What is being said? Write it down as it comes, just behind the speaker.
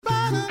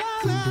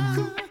You're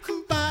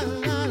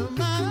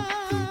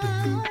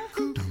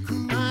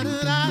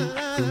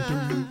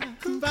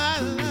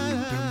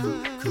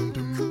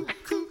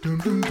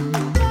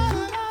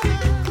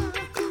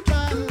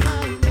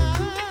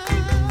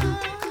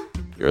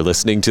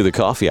listening to The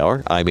Coffee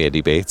Hour. I'm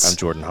Andy Bates. I'm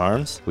Jordan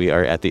Harms. We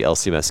are at the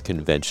LCMS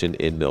convention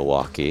in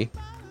Milwaukee,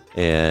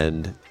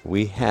 and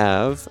we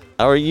have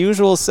our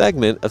usual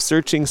segment of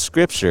Searching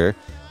Scripture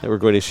that we're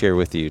going to share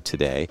with you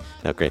today.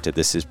 Now, granted,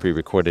 this is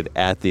pre-recorded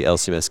at the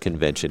LCMS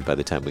convention. By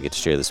the time we get to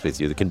share this with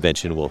you, the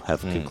convention will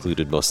have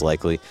concluded most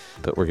likely,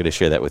 but we're going to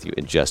share that with you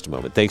in just a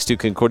moment. Thanks to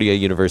Concordia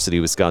University,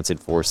 Wisconsin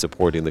for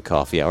supporting the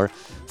Coffee Hour.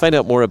 Find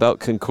out more about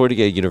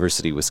Concordia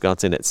University,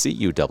 Wisconsin at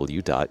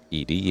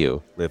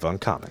cuw.edu. Live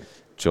uncommon.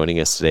 Joining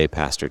us today,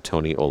 Pastor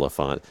Tony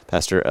Oliphant,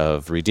 pastor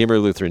of Redeemer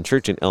Lutheran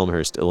Church in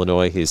Elmhurst,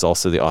 Illinois. He's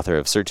also the author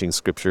of Searching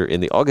Scripture in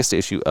the August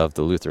issue of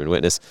the Lutheran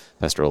Witness.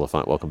 Pastor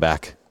Oliphant, welcome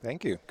back.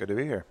 Thank you. Good to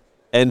be here.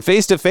 And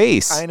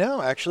face-to-face. I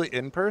know, actually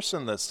in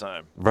person this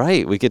time.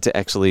 Right. We get to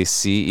actually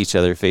see each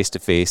other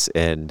face-to-face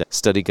and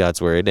study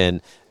God's Word.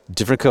 And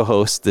different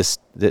co-hosts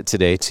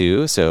today,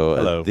 too. So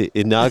Hello. The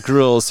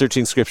inaugural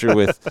Searching Scripture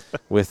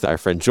with our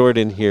friend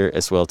Jordan here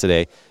as well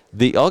today.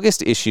 The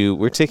August issue,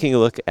 we're taking a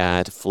look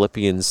at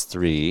Philippians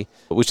 3.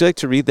 Would you like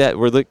to read that?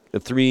 We're looking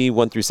at 3,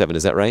 1 through 7.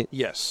 Is that right?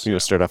 Yes. You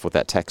want to start off with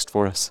that text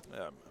for us?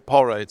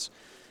 Paul writes,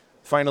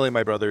 "Finally,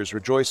 my brothers,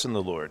 rejoice in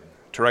the Lord.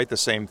 To write the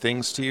same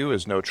things to you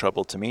is no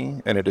trouble to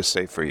me, and it is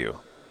safe for you.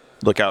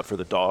 Look out for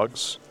the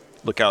dogs.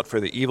 Look out for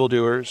the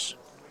evildoers.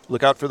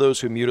 Look out for those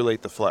who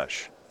mutilate the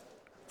flesh.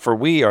 For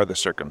we are the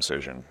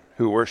circumcision,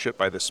 who worship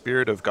by the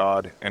Spirit of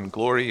God and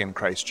glory in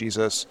Christ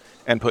Jesus,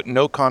 and put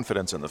no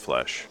confidence in the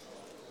flesh.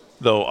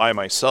 Though I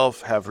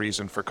myself have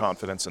reason for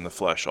confidence in the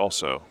flesh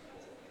also.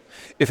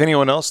 If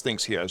anyone else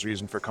thinks he has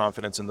reason for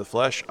confidence in the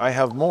flesh, I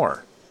have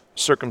more.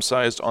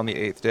 Circumcised on the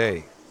 8th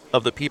day,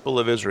 of the people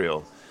of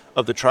Israel,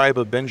 of the tribe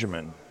of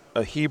Benjamin,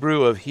 a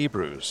Hebrew of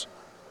Hebrews,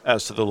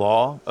 as to the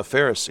law, a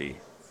Pharisee,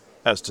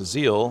 as to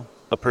zeal,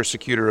 a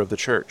persecutor of the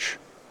church,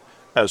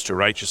 as to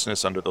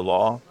righteousness under the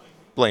law,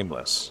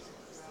 blameless.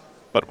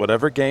 But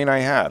whatever gain I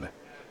had,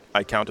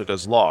 I counted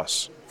as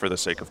loss for the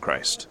sake of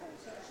Christ."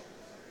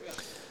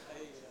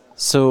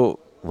 So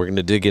we're going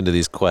to dig into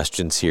these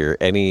questions here.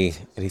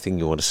 Anything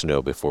you want us to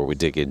know before we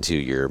dig into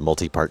your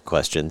multi-part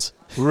questions?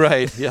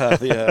 Right, yeah,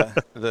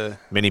 the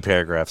Many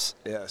paragraphs.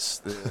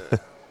 yes, the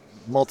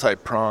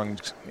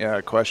multi-pronged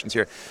questions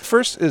here.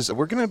 First is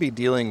we're going to be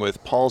dealing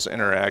with Paul's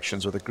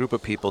interactions with a group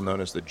of people known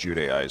as the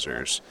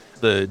Judaizers.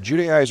 The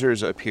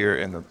Judaizers appear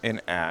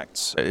in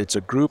Acts. It's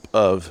a group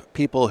of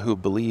people who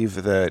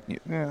believe that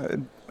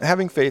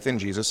having faith in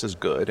Jesus is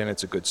good, and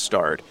it's a good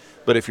start.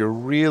 But if you're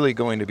really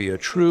going to be a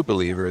true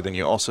believer, then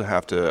you also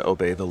have to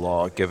obey the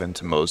law given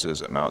to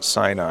Moses at Mount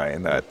Sinai,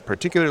 and that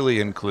particularly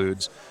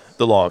includes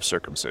the law of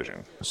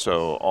circumcision.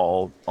 So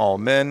all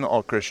men,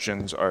 all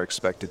Christians are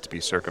expected to be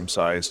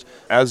circumcised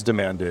as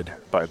demanded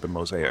by the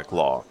Mosaic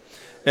law.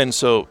 And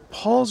so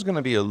Paul's going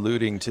to be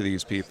alluding to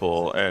these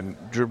people and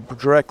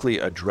directly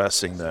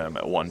addressing them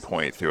at one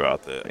point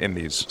throughout in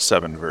these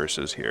 7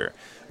 verses here.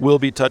 We'll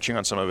be touching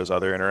on some of his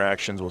other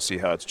interactions. We'll see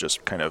how it's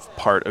just kind of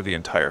part of the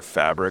entire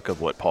fabric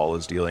of what Paul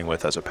is dealing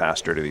with as a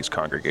pastor to these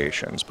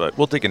congregations. But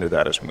we'll dig into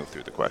that as we move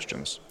through the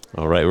questions.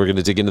 All right, we're going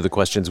to dig into the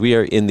questions. We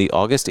are in the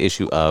August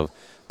issue of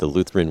the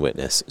Lutheran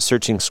Witness,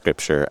 Searching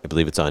Scripture. I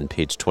believe it's on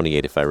page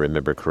 28, if I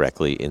remember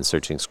correctly, in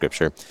Searching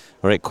Scripture.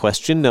 All right,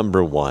 question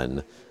number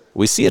 1.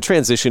 We see a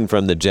transition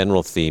from the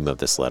general theme of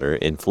this letter.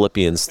 In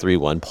Philippians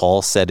 3:1,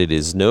 Paul said it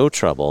is no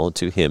trouble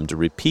to him to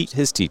repeat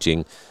his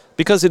teaching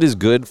because it is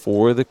good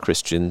for the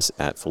Christians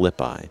at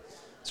Philippi.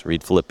 So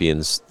read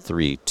Philippians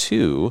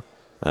 3:2,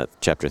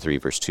 chapter 3,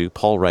 verse 2.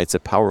 Paul writes a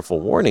powerful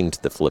warning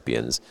to the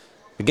Philippians.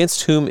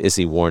 Against whom is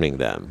he warning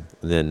them?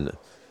 And then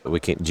do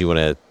you want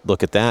to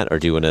look at that, or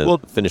do you want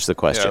to finish the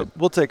question? Yeah,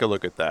 we'll take a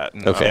look at that.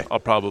 And okay. I'll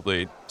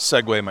probably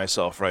segue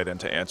myself right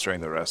into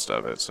answering the rest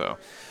of it. So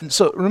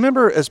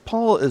remember, as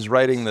Paul is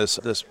writing this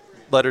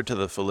letter to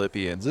the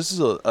Philippians, this is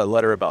a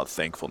letter about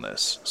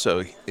thankfulness.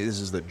 So this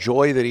is the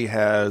joy that he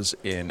has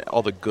in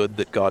all the good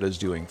that God is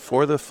doing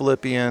for the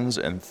Philippians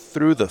and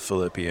through the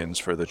Philippians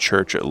for the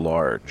church at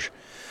large.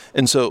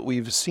 And so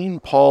we've seen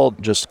Paul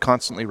just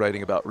constantly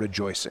writing about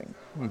rejoicing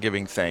and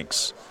giving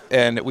thanks.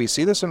 And we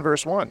see this in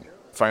verse 1.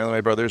 Finally,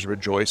 my brothers,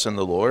 rejoice in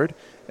the Lord.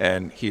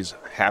 And he's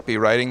happy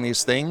writing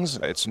these things.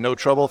 It's no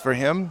trouble for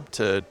him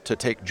to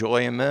take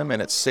joy in them, and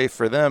it's safe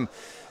for them.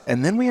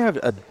 And then we have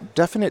a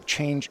definite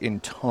change in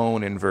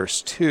tone in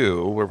verse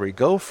 2, where we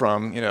go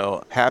from,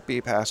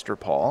 happy Pastor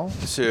Paul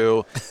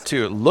to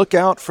look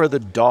out for the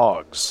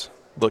dogs,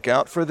 look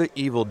out for the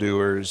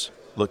evildoers,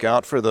 look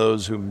out for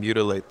those who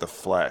mutilate the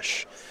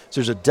flesh. So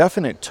there's a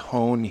definite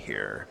tone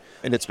here.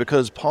 And it's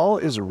because Paul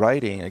is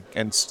writing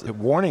against,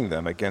 warning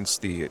them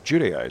against the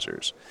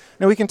Judaizers.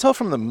 Now, we can tell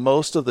from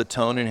most of the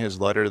tone in his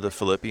letter to the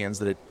Philippians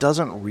that it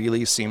doesn't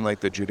really seem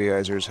like the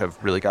Judaizers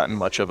have really gotten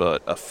much of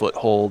a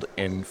foothold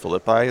in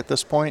Philippi at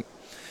this point.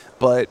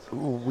 but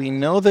we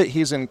know that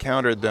he's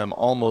encountered them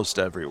almost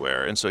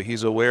everywhere. And so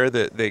he's aware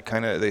that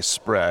they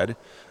spread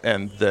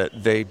and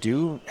that they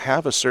do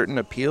have a certain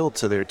appeal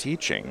to their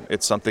teaching.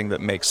 It's something that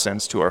makes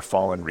sense to our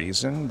fallen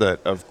reason, that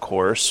of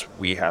course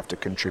we have to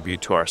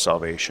contribute to our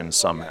salvation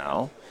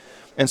somehow.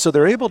 And so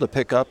they're able to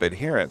pick up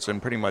adherents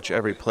in pretty much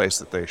every place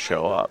that they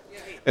show up.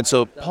 And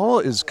so Paul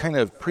is kind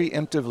of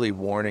preemptively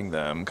warning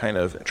them, kind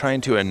of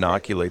trying to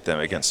inoculate them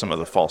against some of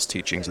the false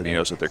teachings that he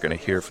knows that they're going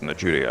to hear from the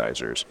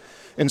Judaizers.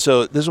 And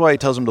so this is why he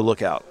tells them to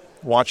look out.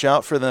 Watch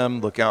out for them,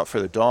 look out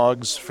for the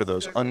dogs, for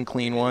those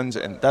unclean ones.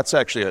 And that's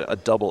actually a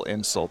double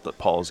insult that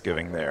Paul is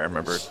giving there.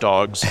 Remember,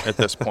 dogs at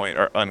this point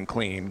are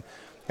unclean.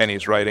 And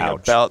he's writing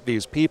about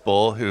these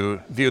people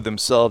who view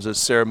themselves as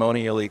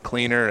ceremonially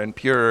cleaner and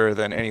purer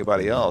than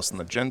anybody else, and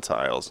the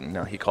Gentiles. And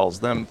now he calls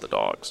them the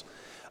dogs.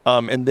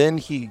 And then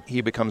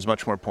he becomes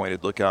much more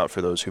pointed. Look out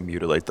for those who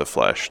mutilate the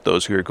flesh,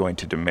 those who are going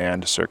to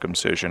demand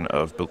circumcision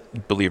of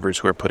believers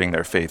who are putting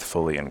their faith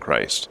fully in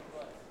Christ.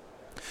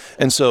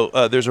 And so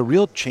there's a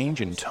real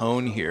change in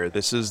tone here.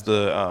 This is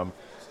the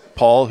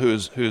Paul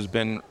who's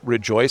been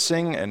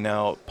rejoicing, and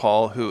now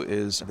Paul who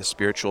is the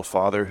spiritual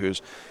father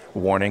who's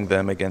warning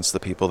them against the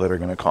people that are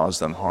going to cause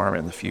them harm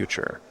in the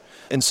future.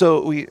 And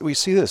so we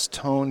see this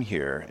tone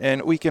here,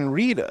 and we can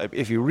read,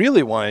 if you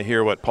really want to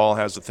hear what Paul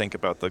has to think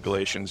about the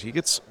Galatians, he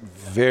gets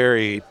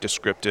very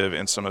descriptive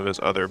in some of his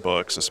other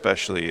books,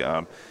 especially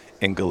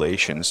in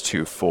Galatians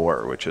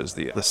 2:4, which is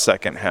the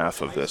second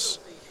half of this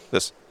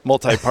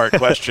multi-part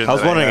question. I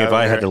was wondering if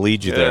I had to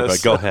lead you there,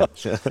 but go ahead.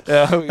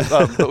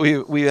 But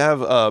we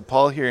have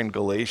Paul here in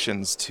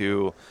Galatians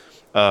 2,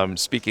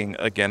 speaking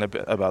again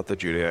about the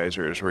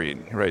Judaizers, where he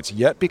writes,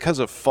 "Yet because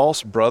of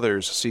false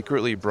brothers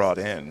secretly brought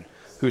in,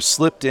 who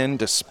slipped in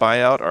to spy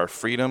out our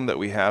freedom that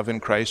we have in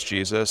Christ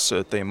Jesus, so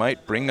that they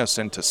might bring us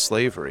into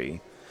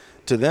slavery,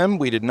 to them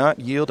we did not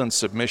yield in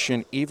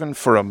submission even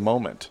for a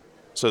moment,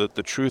 so that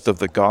the truth of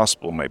the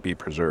gospel might be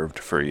preserved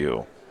for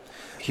you."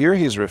 Here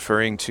he's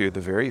referring to the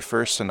very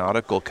first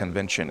synodical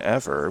convention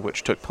ever,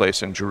 which took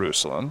place in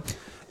Jerusalem,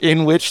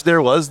 in which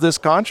there was this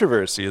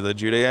controversy. The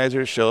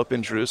Judaizers show up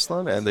in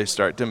Jerusalem and they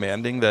start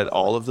demanding that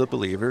all of the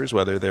believers,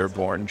 whether they're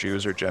born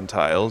Jews or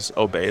Gentiles,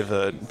 obey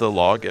the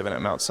law given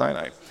at Mount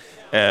Sinai.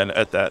 And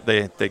at that,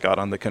 they got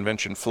on the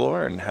convention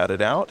floor and had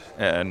it out,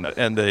 and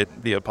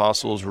the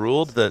apostles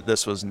ruled that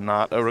this was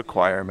not a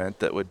requirement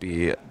that would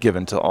be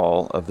given to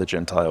all of the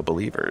Gentile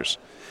believers.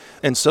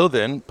 And so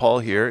then, Paul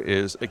here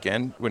is,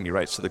 again, when he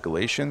writes to the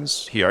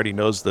Galatians, he already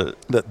knows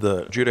that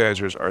the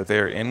Judaizers are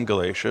there in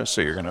Galatia,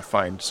 so you're going to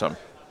find some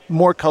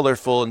more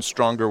colorful and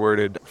stronger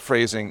worded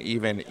phrasing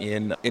even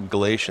in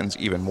Galatians,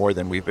 even more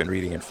than we've been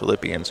reading in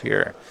Philippians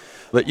here.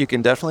 But you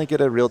can definitely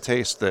get a real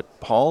taste that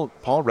Paul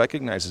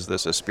recognizes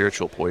this as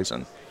spiritual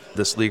poison,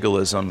 this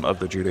legalism of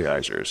the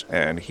Judaizers,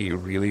 and he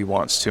really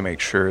wants to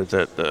make sure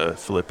that the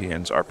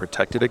Philippians are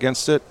protected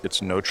against it.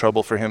 It's no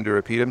trouble for him to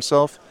repeat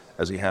himself,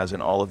 as he has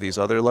in all of these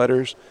other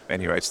letters,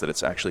 and he writes that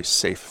it's actually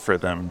safe for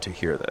them to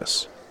hear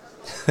this.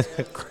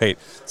 Great.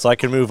 So I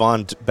can move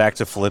on back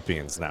to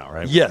Philippians now,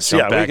 right? Yes, we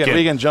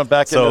can jump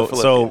back into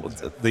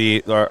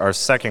Philippians. So our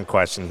second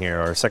question here,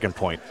 our second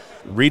point,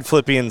 read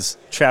Philippians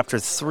chapter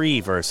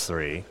 3, verse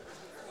 3,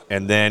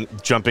 and then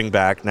jumping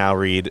back, now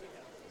read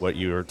what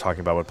you were talking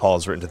about, what Paul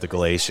has written to the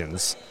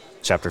Galatians,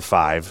 chapter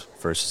 5,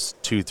 verses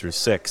 2 through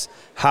 6.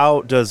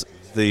 How does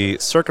the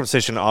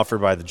circumcision offered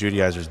by the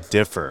Judaizers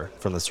differ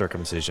from the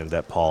circumcision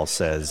that Paul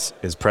says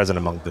is present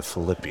among the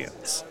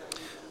Philippians?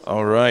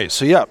 All right.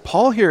 So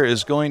Paul here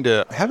is going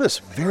to have this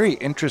very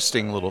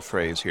interesting little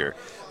phrase here.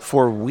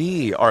 "For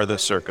we are the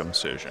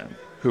circumcision,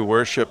 who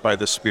worship by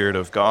the Spirit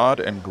of God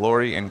and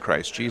glory in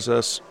Christ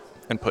Jesus,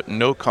 and put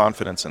no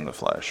confidence in the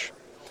flesh."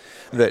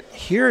 That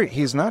here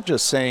he's not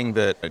just saying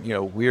that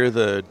we're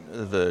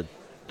the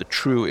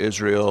true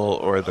Israel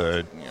or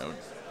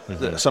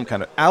some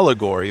kind of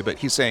allegory, but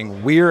he's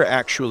saying we're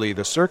actually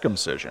the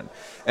circumcision.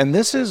 And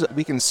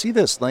we can see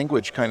this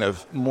language kind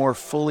of more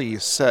fully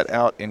set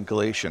out in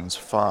Galatians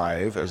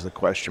 5, as the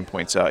question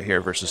points out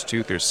here, verses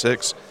 2 through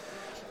 6,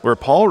 where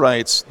Paul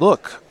writes,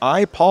 "Look,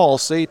 I, Paul,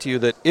 say to you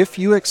that if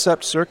you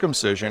accept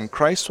circumcision,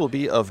 Christ will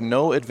be of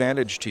no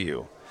advantage to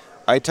you.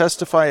 I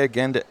testify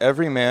again to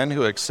every man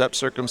who accepts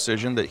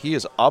circumcision that he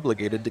is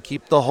obligated to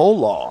keep the whole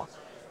law.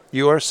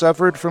 You are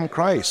severed from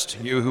Christ,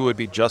 you who would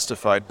be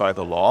justified by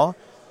the law.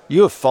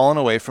 You have fallen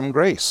away from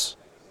grace.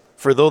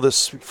 For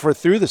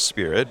through the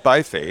Spirit,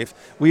 by faith,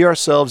 we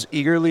ourselves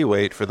eagerly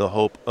wait for the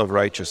hope of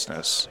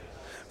righteousness.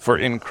 For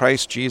in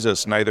Christ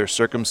Jesus neither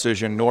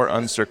circumcision nor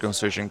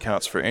uncircumcision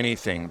counts for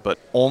anything, but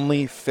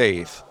only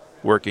faith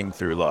working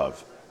through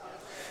love."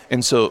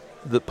 And so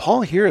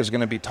Paul here is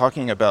going to be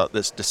talking about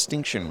this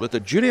distinction. What the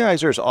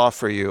Judaizers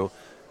offer you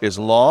is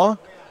law,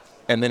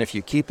 and then if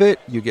you keep it,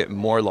 you get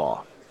more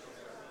law.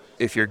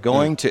 If you're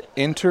going to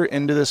enter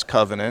into this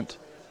covenant,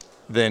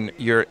 then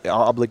you're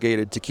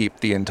obligated to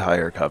keep the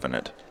entire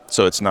covenant.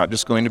 So it's not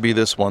just going to be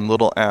this one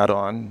little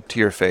add-on to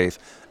your faith.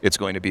 This is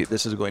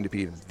going to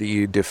be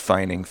the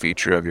defining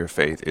feature of your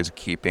faith, is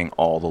keeping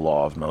all the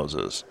law of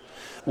Moses.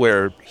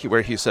 Where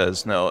he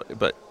says, no,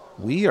 but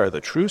we are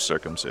the true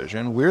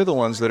circumcision. We're the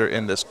ones that are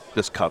in this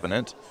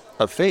covenant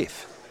of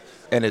faith.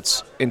 And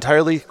it's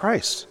entirely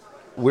Christ.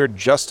 We're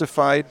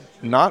justified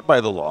not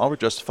by the law, we're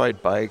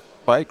justified by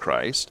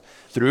Christ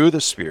through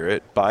the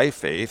Spirit, by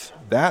faith.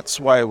 That's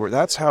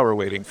how we're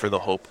waiting for the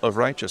hope of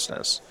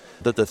righteousness.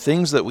 That the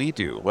things that we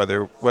do,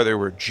 whether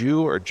we're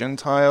Jew or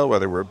Gentile,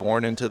 whether we're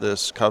born into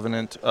this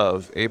covenant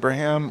of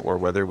Abraham, or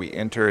whether we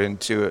enter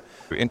into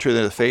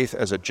the faith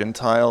as a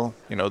Gentile,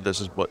 this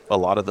is what a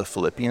lot of the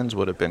Philippians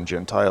would have been,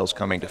 Gentiles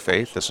coming to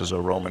faith. This is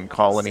a Roman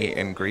colony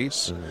in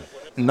Greece.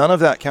 Mm-hmm. None of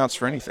that counts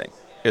for anything.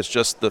 It's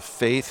just the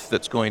faith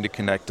that's going to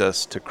connect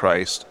us to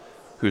Christ,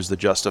 who's the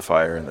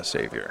justifier and the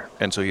Savior.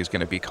 And so he's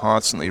going to be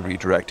constantly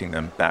redirecting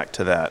them back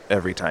to that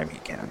every time he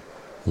can.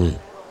 Hmm.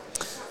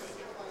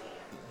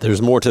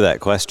 There's more to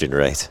that question,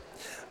 right?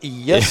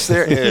 Yes,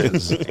 there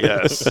is.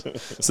 Yes.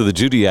 So the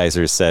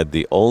Judaizers said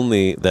that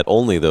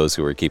only those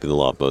who were keeping the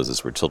law of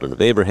Moses were children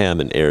of Abraham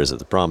and heirs of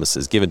the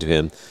promises given to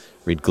him.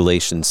 Read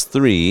Galatians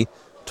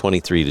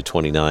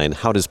 3:23-29.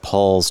 How does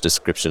Paul's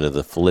description of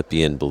the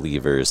Philippian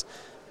believers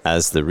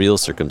as the real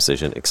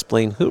circumcision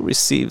explain who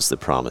receives the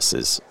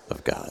promises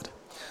of God?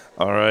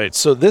 All right.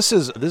 So this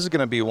is going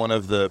to be one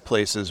of the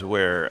places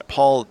where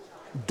Paul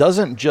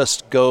doesn't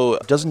just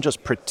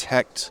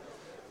protect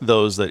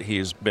those that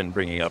he's been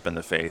bringing up in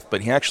the faith,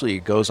 but he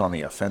actually goes on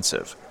the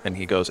offensive, and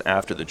he goes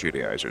after the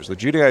Judaizers. The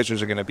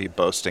Judaizers are going to be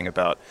boasting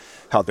about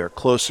how they're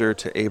closer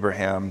to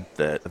Abraham,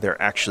 that they're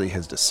actually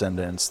his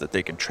descendants, that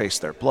they can trace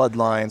their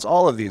bloodlines,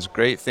 all of these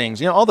great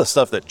things. All the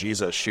stuff that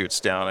Jesus shoots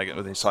down.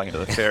 Again, he's talking to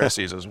the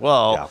Pharisees as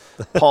well.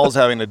 Yeah. Paul's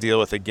having to deal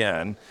with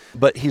again.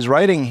 But he's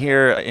writing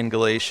here in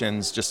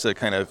Galatians just to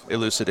kind of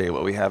elucidate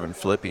what we have in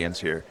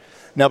Philippians here.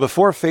 Now,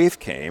 before faith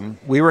came,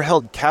 we were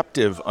held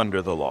captive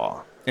under the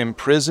law,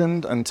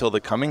 imprisoned until the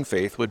coming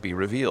faith would be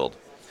revealed.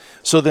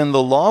 So then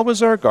the law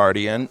was our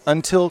guardian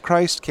until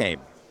Christ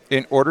came,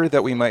 in order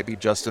that we might be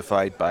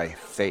justified by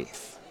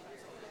faith.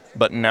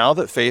 But now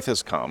that faith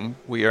has come,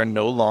 we are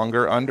no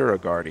longer under a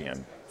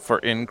guardian. For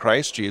in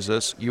Christ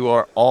Jesus, you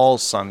are all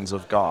sons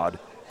of God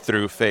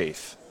through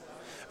faith.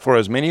 For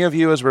as many of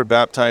you as were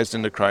baptized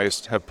into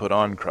Christ have put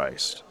on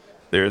Christ.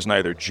 There is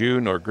neither Jew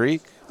nor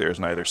Greek, there is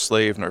neither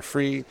slave nor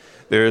free,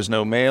 there is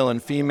no male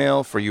and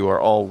female, for you are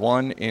all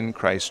one in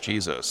Christ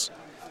Jesus.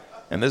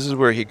 And this is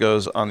where he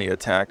goes on the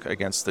attack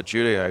against the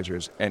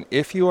Judaizers. And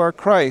if you are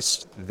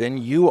Christ, then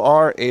you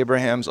are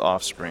Abraham's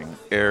offspring,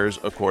 heirs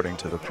according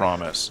to the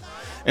promise.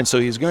 And so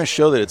he's going to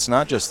show that it's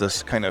not just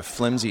this kind of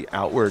flimsy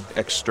outward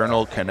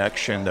external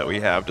connection that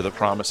we have to the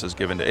promises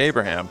given to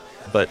Abraham,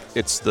 but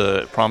it's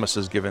the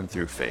promises given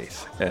through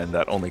faith, and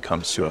that only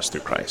comes to us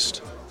through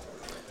Christ.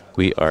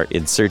 We are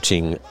in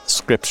Searching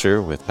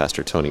Scripture with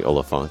Pastor Tony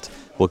Oliphant.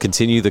 We'll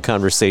continue the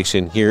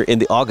conversation here in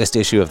the August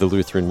issue of the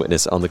Lutheran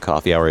Witness on the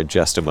Coffee Hour in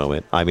just a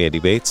moment. I'm Andy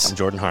Bates. I'm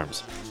Jordan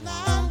Harms.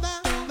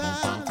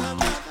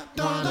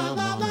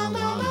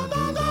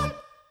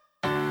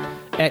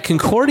 At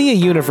Concordia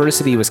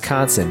University,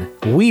 Wisconsin,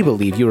 we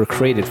believe you were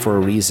created for a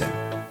reason: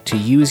 to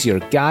use your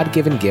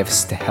God-given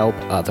gifts to help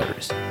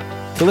others,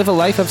 to live a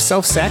life of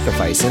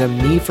self-sacrifice in a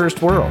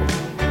me-first world,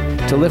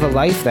 to live a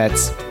life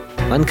that's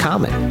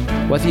uncommon.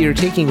 Whether you're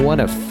taking one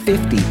of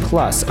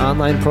 50-plus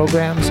online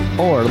programs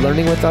or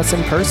learning with us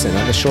in person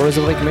on the shores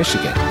of Lake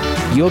Michigan,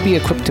 you'll be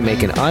equipped to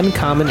make an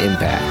uncommon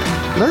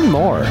impact. Learn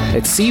more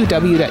at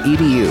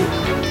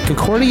cuw.edu.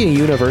 Concordia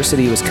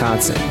University,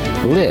 Wisconsin.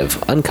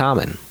 Live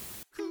uncommon.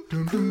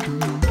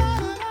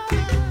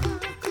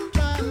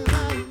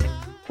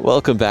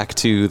 Welcome back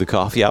to the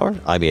Coffee Hour.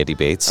 I'm Andy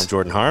Bates. I'm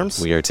Jordan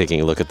Harms. We are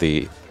taking a look at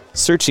the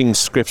Searching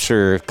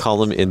Scripture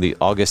column in the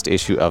August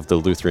issue of the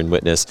Lutheran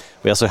Witness.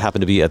 We also happen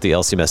to be at the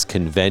LCMS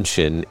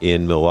convention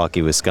in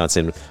Milwaukee,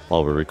 Wisconsin,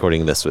 while we're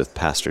recording this with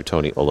Pastor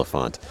Tony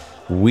Oliphant.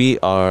 We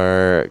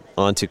are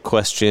on to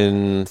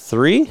question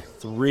 3?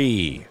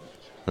 3.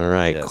 All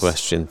right, yes.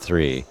 Question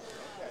 3.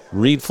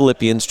 Read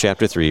Philippians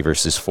chapter 3,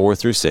 verses 4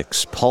 through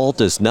 6. Paul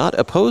does not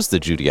oppose the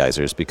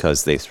Judaizers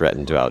because they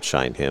threaten to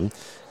outshine him.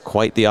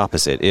 Quite the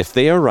opposite. If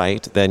they are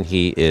right, then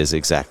he is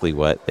exactly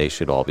what they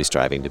should all be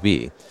striving to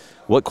be.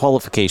 What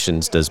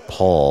qualifications does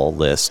Paul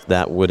list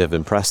that would have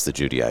impressed the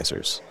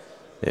Judaizers?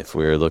 If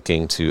we're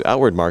looking to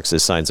outward marks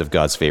as signs of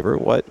God's favor,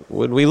 what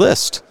would we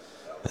list?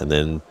 And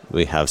then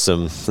we have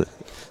some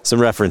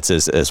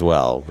references as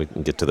well. We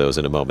can get to those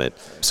in a moment.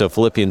 So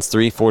Philippians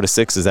 3, 4 to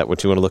 6, is that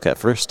what you want to look at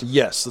first?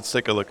 Yes, let's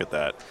take a look at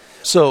that.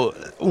 So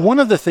one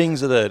of the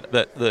things that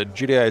the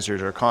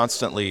Judaizers are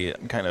constantly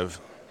kind of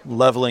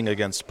leveling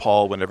against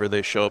Paul whenever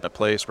they show up at a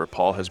place where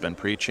Paul has been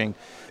preaching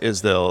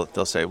is they'll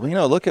say,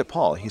 well, look at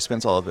Paul. He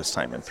spends all of his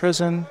time in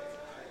prison.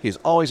 He's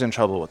always in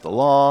trouble with the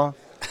law.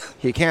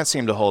 He can't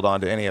seem to hold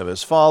on to any of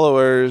his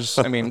followers.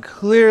 I mean,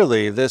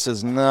 clearly this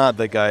is not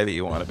the guy that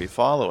you want to be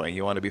following.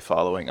 You want to be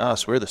following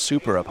us. We're the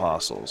super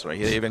apostles,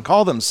 right? They even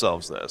call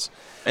themselves this.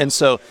 And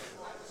so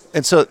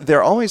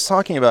they're always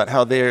talking about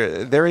how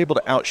they're able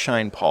to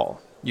outshine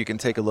Paul. You can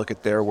take a look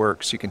at their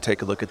works. You can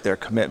take a look at their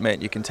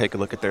commitment. You can take a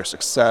look at their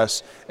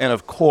success. And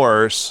of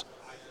course,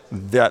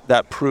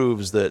 that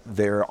proves that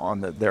they're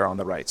on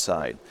the right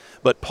side.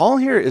 But Paul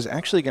here is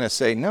actually going to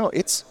say, no,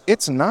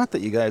 it's not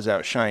that you guys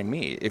outshine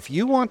me. If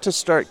you want to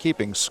start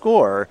keeping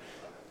score,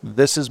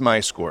 this is my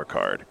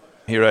scorecard.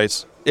 He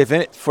writes,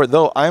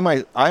 though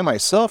I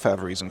myself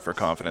have reason for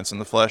confidence in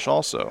the flesh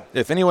also.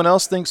 If anyone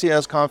else thinks he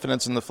has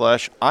confidence in the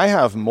flesh, I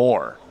have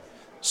more.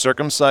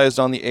 Circumcised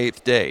on the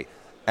 8th day,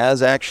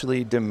 as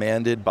actually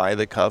demanded by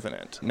the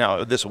covenant.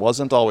 Now, this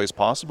wasn't always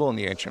possible in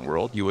the ancient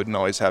world. You wouldn't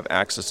always have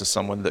access to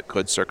someone that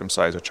could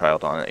circumcise a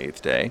child on the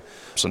 8th day.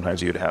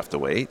 Sometimes you'd have to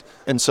wait.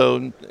 And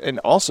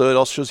also it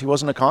also shows he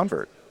wasn't a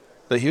convert,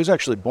 that he was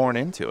actually born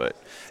into it.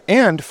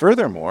 And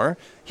furthermore,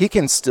 he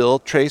can still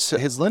trace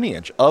his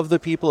lineage of the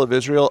people of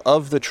Israel,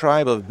 of the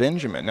tribe of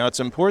Benjamin. Now, it's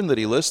important that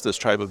he lists this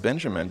tribe of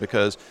Benjamin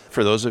because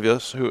for those of you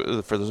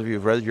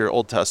who've read your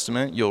Old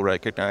Testament, you'll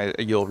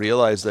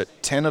realize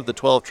that 10 of the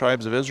 12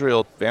 tribes of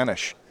Israel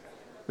vanish.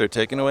 They're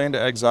taken away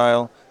into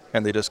exile,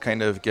 and they just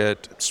kind of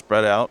get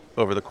spread out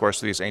over the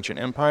course of these ancient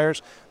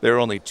empires. There are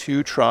only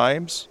 2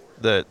 tribes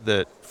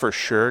that for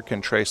sure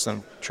can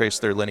trace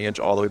their lineage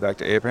all the way back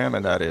to Abraham,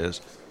 and that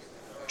is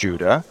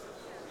Judah,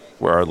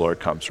 where our Lord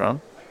comes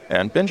from,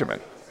 and Benjamin.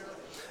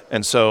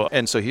 And so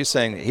he's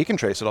saying that he can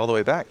trace it all the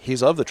way back.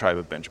 He's of the tribe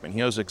of Benjamin. He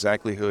knows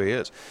exactly who he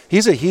is.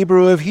 He's a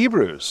Hebrew of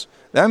Hebrews.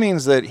 That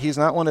means that he's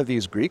not one of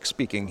these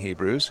Greek-speaking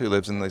Hebrews who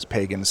lives in these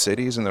pagan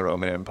cities in the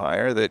Roman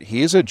Empire, that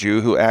he's a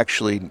Jew who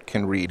actually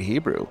can read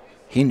Hebrew.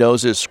 He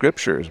knows his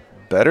scriptures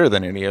better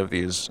than any of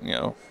these,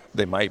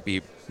 they might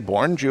be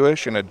born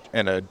Jewish in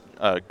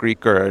a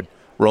Greek or a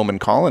Roman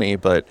colony,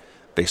 but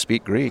they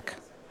speak Greek.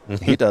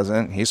 He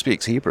doesn't. He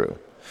speaks Hebrew.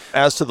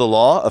 As to the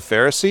law, a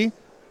Pharisee,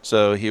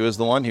 so he was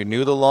the one who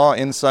knew the law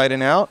inside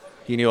and out.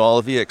 He knew all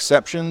of the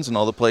exceptions and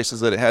all the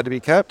places that it had to be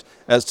kept.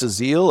 As to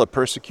zeal, a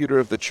persecutor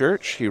of the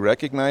church, he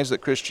recognized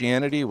that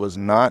Christianity was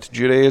not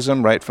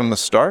Judaism right from the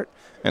start,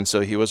 and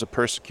so he was a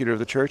persecutor of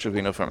the church, as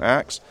we know from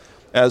Acts.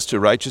 As to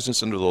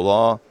righteousness under the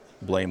law,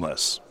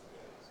 blameless.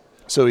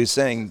 So he's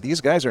saying,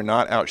 these guys are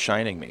not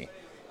outshining me.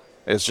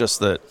 It's just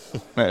that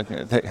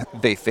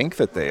they think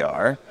that they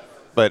are,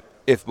 but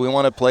if we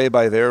want to play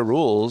by their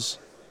rules,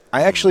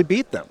 I actually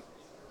beat them.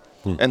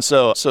 And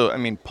so I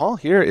mean, Paul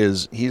here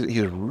he's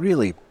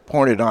really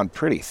pouring it on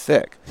pretty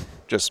thick,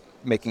 just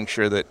making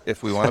sure that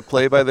if we want to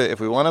play by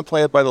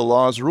the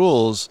law's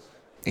rules,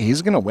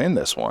 he's going to win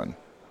this one.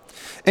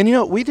 And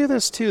we do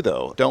this too,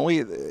 though, don't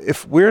we?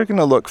 If we're going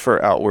to look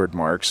for outward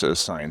marks as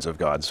signs of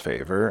God's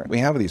favor, we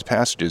have these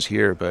passages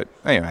here, but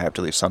I have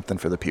to leave something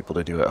for the people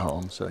to do at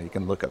home so you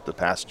can look up the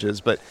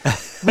passages. But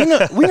we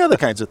know the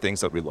kinds of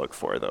things that we look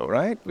for, though,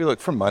 right? We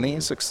look for money,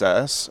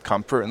 success,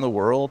 comfort in the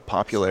world,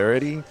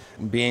 popularity,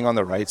 being on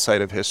the right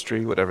side of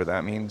history, whatever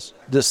that means.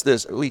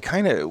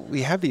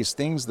 We have these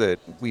things that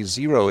we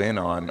zero in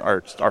on,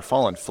 our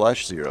fallen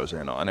flesh zeroes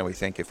in on, and we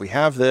think if we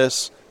have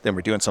this, then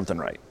we're doing something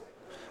right.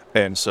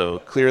 And so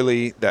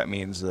clearly that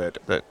means that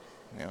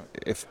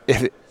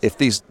if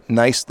these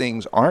nice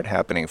things aren't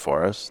happening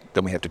for us,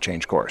 then we have to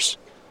change course.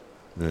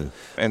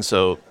 And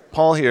so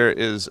Paul here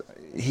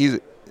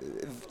he's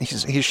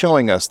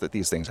showing us that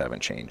these things haven't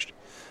changed.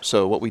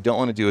 So what we don't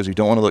want to do is we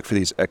don't want to look for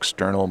these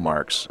external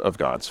marks of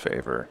God's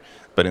favor,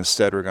 but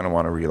instead we're going to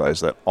want to realize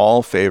that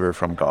all favor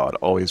from God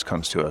always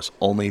comes to us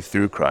only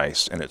through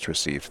Christ, and it's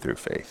received through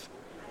faith.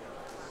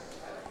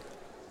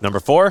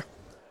 Number 4?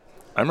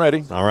 I'm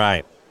ready. All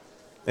right.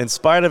 In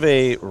spite of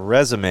a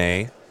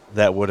resume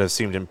that would have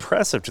seemed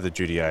impressive to the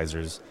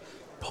Judaizers,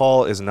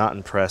 Paul is not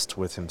impressed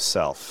with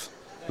himself.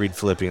 Read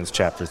Philippians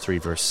chapter 3,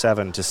 verse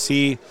 7 to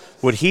see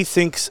what he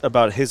thinks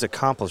about his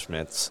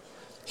accomplishments.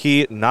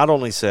 He not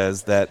only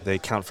says that they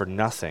count for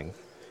nothing,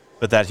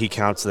 but that he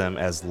counts them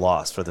as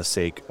lost for the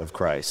sake of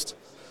Christ.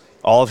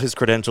 All of his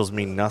credentials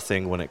mean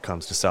nothing when it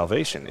comes to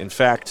salvation. In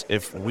fact,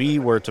 if we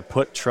were to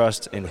put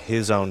trust in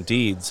his own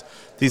deeds,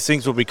 these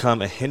things will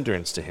become a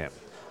hindrance to him.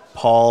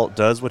 Paul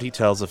does what he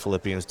tells the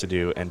Philippians to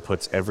do and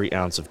puts every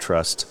ounce of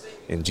trust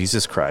in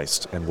Jesus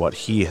Christ and what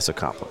he has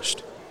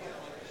accomplished.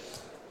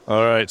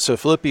 All right, so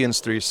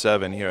Philippians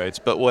 3:7 he writes,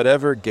 "But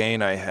whatever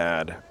gain I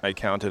had, I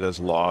counted as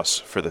loss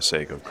for the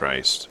sake of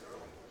Christ."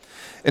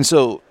 And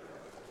so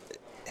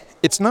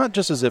it's not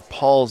just as if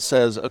Paul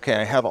says, okay,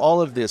 I have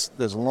all of this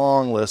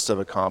long list of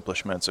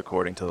accomplishments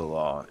according to the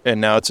law,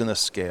 and now it's in a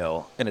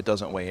scale, and it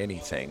doesn't weigh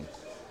anything.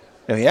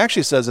 Now, he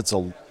actually says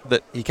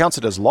that he counts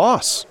it as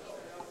loss.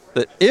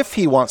 That if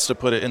he wants to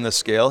put it in the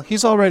scale,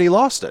 he's already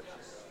lost it.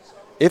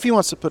 If he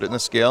wants to put it in the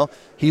scale,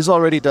 he's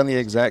already done the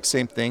exact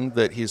same thing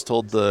that he's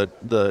told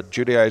the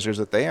Judaizers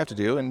that they have to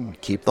do and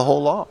keep the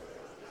whole law.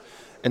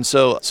 And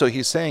so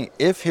he's saying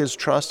if his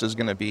trust is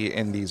going to be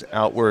in these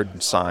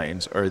outward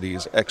signs or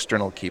these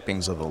external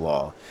keepings of the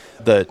law,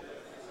 that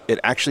it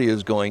actually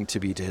is going to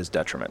be to his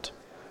detriment.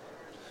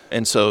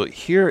 And so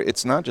here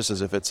it's not just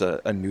as if it's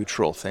a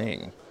neutral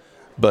thing,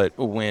 but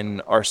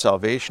when our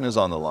salvation is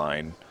on the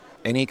line,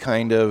 any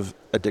kind of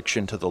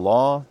addiction to the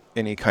law,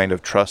 any kind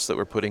of trust that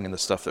we're putting in the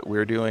stuff that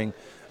we're doing,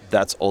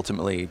 that's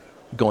ultimately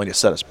going to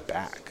set us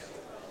back.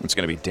 It's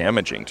going to be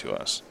damaging to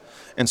us.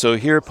 And so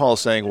here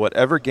Paul's saying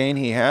whatever gain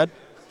he had,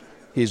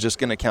 He's just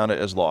going to count it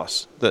as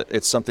loss, that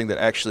it's something that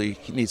actually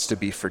needs to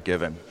be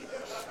forgiven.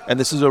 And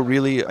this is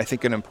I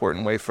think, an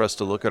important way for us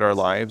to look at our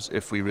lives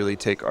if we really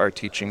take our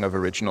teaching of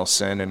original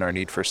sin and our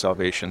need for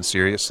salvation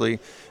seriously,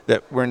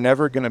 that we're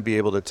never going to be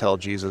able to tell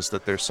Jesus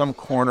that there's some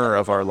corner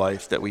of our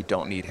life that we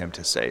don't need him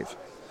to save,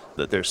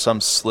 that there's some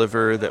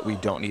sliver that we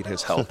don't need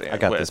his help in. I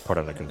got with. this part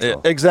under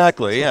control.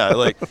 Exactly, yeah.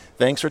 Like,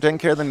 thanks for taking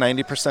care of the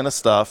 90% of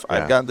stuff. Yeah.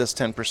 I've got this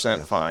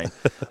 10% fine.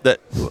 That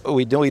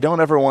we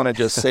don't ever want to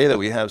just say that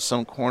we have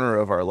some corner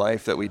of our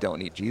life that we don't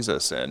need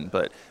Jesus in,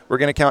 but we're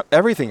going to count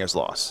everything as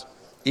loss.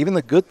 Even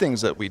the good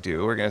things that we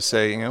do, we're going to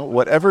say,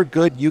 whatever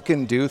good you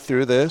can do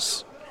through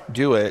this,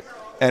 do it.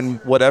 And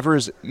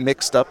whatever's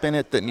mixed up in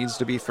it that needs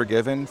to be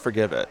forgiven,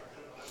 forgive it.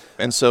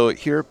 And so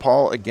here,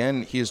 Paul,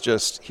 again, he's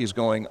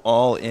going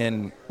all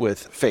in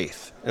with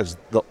faith as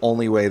the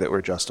only way that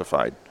we're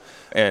justified.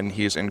 And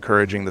he's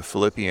encouraging the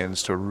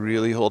Philippians to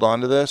really hold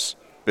on to this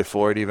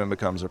before it even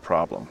becomes a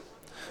problem.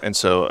 And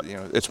so,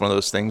 it's one of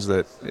those things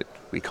that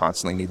we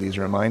constantly need these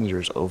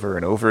reminders over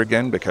and over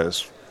again,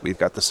 because we've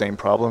got the same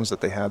problems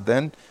that they had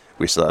then.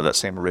 We still have that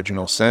same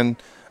original sin,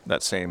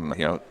 that same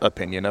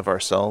opinion of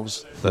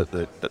ourselves that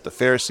the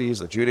Pharisees,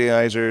 the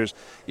Judaizers,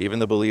 even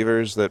the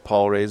believers that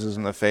Paul raises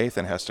in the faith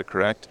and has to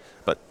correct.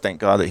 But thank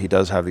God that he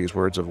does have these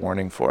words of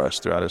warning for us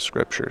throughout his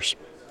scriptures.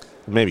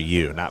 Maybe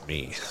you, not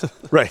me.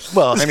 Right.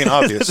 Well,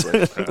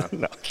 obviously.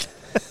 No.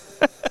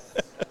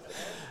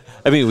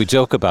 We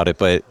joke about it,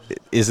 but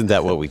isn't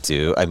that what we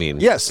do?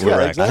 Yes,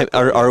 exactly.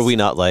 Are we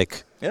not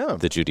like Yeah.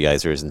 the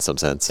Judaizers in some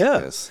sense?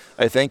 Yes.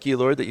 I thank you,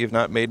 Lord, that you've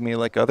not made me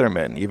like other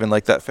men, even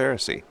like that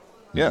Pharisee.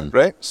 Yeah,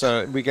 right?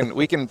 So we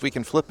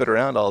can flip it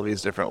around all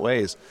these different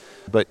ways.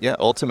 But yeah,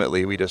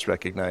 ultimately we just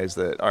recognize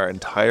that our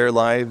entire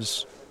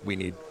lives, we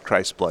need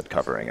Christ's blood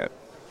covering it.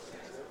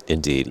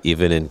 Indeed,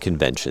 even in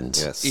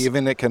conventions. Yes.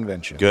 Even at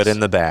conventions. Good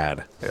and the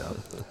bad. Yeah.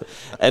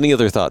 Any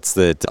other thoughts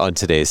on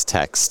today's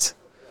text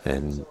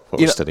and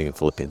what we're studying in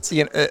Philippians?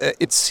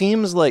 It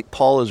seems like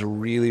Paul is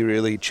really,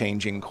 really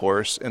changing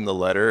course in the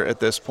letter at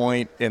this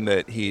point, in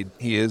that he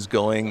is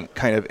going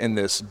kind of in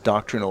this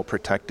doctrinal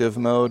protective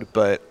mode,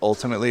 but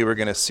ultimately we're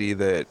going to see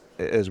that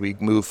as we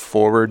move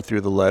forward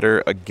through the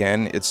letter,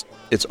 again, it's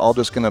all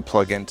just going to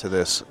plug into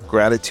this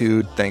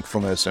gratitude,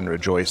 thankfulness, and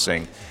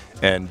rejoicing,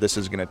 and this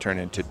is going to turn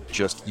into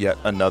just yet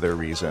another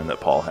reason that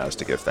Paul has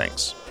to give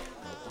thanks.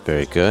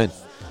 Very good.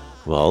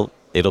 Well,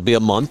 it'll be a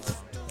month.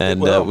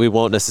 And we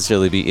won't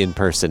necessarily be in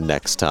person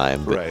next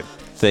time. But Right.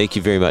 Thank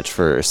you very much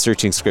for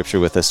searching Scripture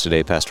with us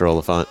today, Pastor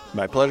Oliphant.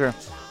 My pleasure.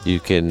 You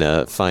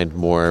can find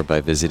more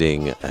by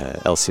visiting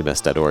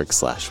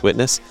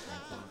lcms.org/witness.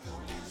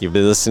 You've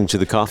been listening to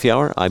The Coffee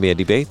Hour. I'm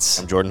Andy Bates.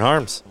 I'm Jordan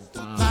Harms.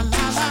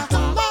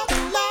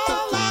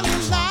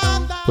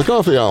 The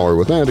Coffee Hour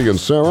with Andy and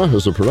Sarah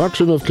is a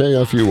production of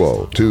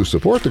KFUO. To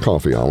support the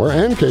Coffee Hour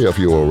and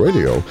KFUO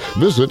Radio,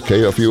 visit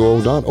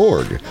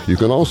KFUO.org. You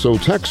can also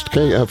text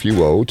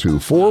KFUO to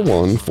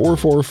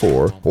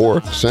 41444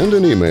 or send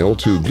an email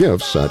to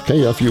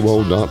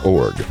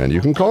gifts@KFUO.org. And you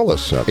can call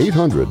us at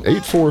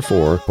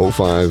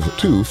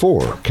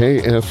 800-844-0524.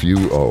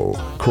 KFUO.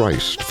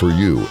 Christ for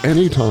you,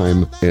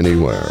 anytime,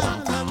 anywhere.